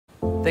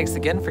Thanks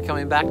again for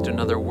coming back to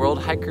another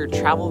World Hiker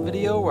travel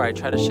video where I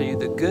try to show you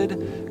the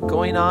good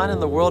going on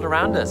in the world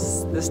around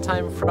us, this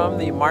time from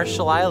the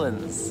Marshall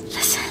Islands.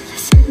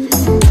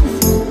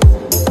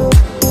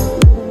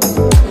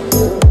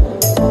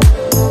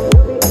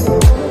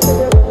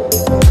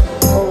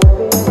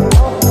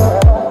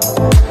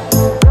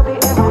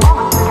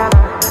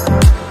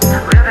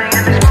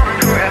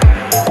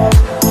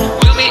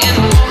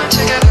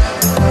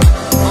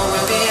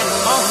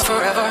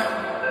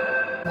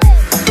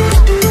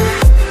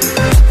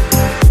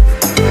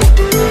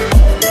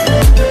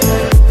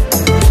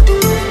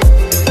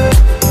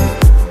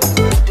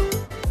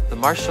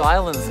 Marshall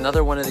Islands,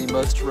 another one of the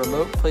most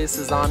remote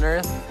places on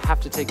Earth. Have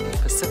to take the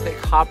Pacific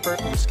Hopper,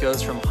 which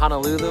goes from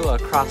Honolulu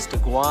across to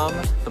Guam.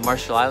 The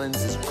Marshall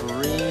Islands is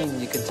green.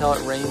 You can tell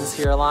it rains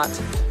here a lot.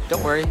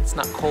 Don't worry, it's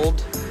not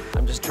cold.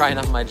 I'm just drying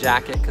off my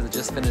jacket because it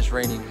just finished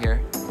raining here.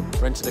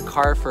 Rented a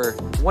car for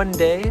one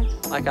day,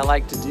 like I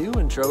like to do,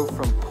 and drove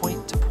from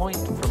point to point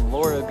from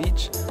Laura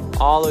Beach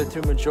all the way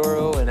through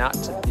Majuro and out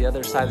to the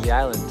other side of the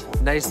island.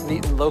 Nice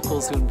meeting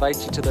locals who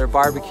invite you to their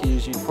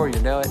barbecues. Before you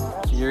know it,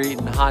 you're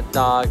eating hot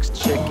dogs,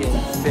 chicken,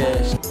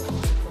 fish.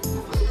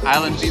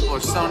 Island people are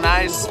so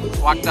nice.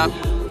 Walked up,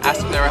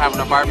 asked if they were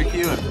having a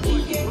barbecue,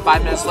 and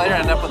 5 minutes later I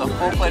ended up with a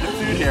full plate of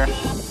food here.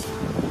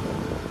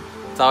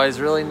 It's always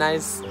really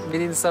nice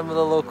meeting some of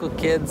the local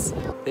kids.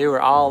 They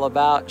were all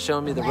about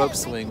showing me the rope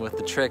swing with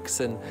the tricks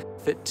and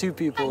fit 2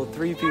 people,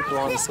 3 people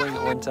on a swing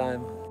at one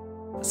time.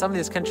 Some of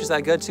these countries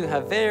I go to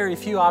have very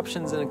few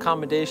options in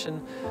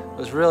accommodation. I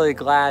was really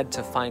glad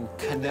to find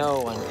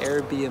Kano on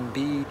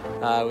Airbnb.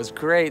 It was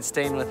great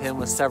staying with him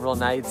with several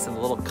nights in a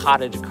little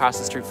cottage across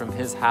the street from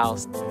his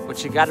house.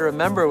 What you gotta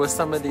remember with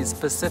some of these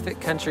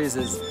Pacific countries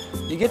is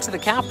you get to the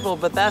capital,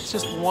 but that's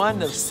just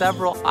one of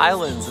several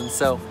islands. And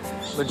so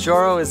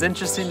Majuro is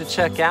interesting to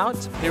check out.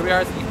 Here we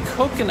are at the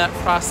coconut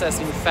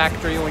processing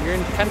factory. When you're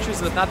in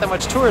countries with not that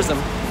much tourism,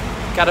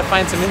 you gotta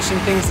find some interesting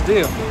things to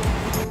do.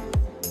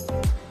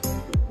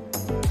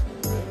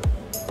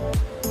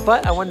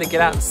 But I wanted to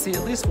get out and see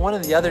at least one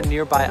of the other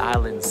nearby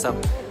islands. So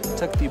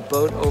took the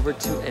boat over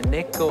to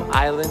Eneko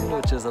Island,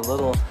 which is a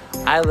little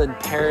island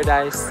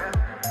paradise.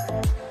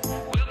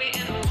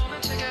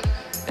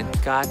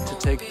 And got to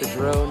take the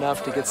drone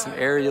up to get some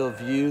aerial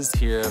views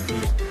here of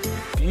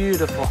the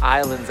beautiful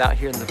islands out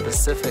here in the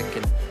Pacific,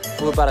 and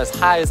flew about as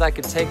high as I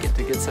could take it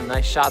to get some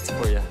nice shots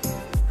for you.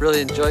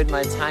 Really enjoyed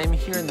my time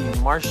here in the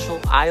Marshall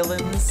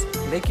Islands,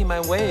 making my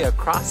way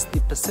across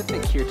the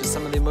Pacific here to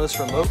some of the most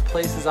remote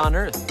places on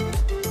Earth.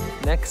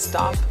 Next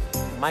stop,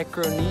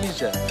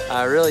 Micronesia.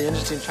 Really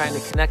interesting trying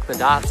to connect the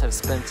dots. I've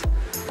spent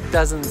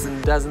dozens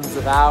and dozens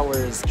of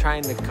hours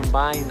trying to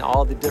combine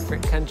all the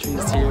different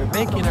countries here,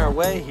 making our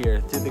way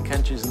here through the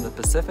countries in the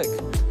Pacific.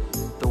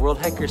 The World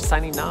Hiker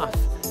signing off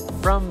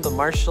from the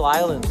Marshall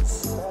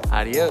Islands.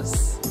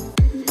 Adios.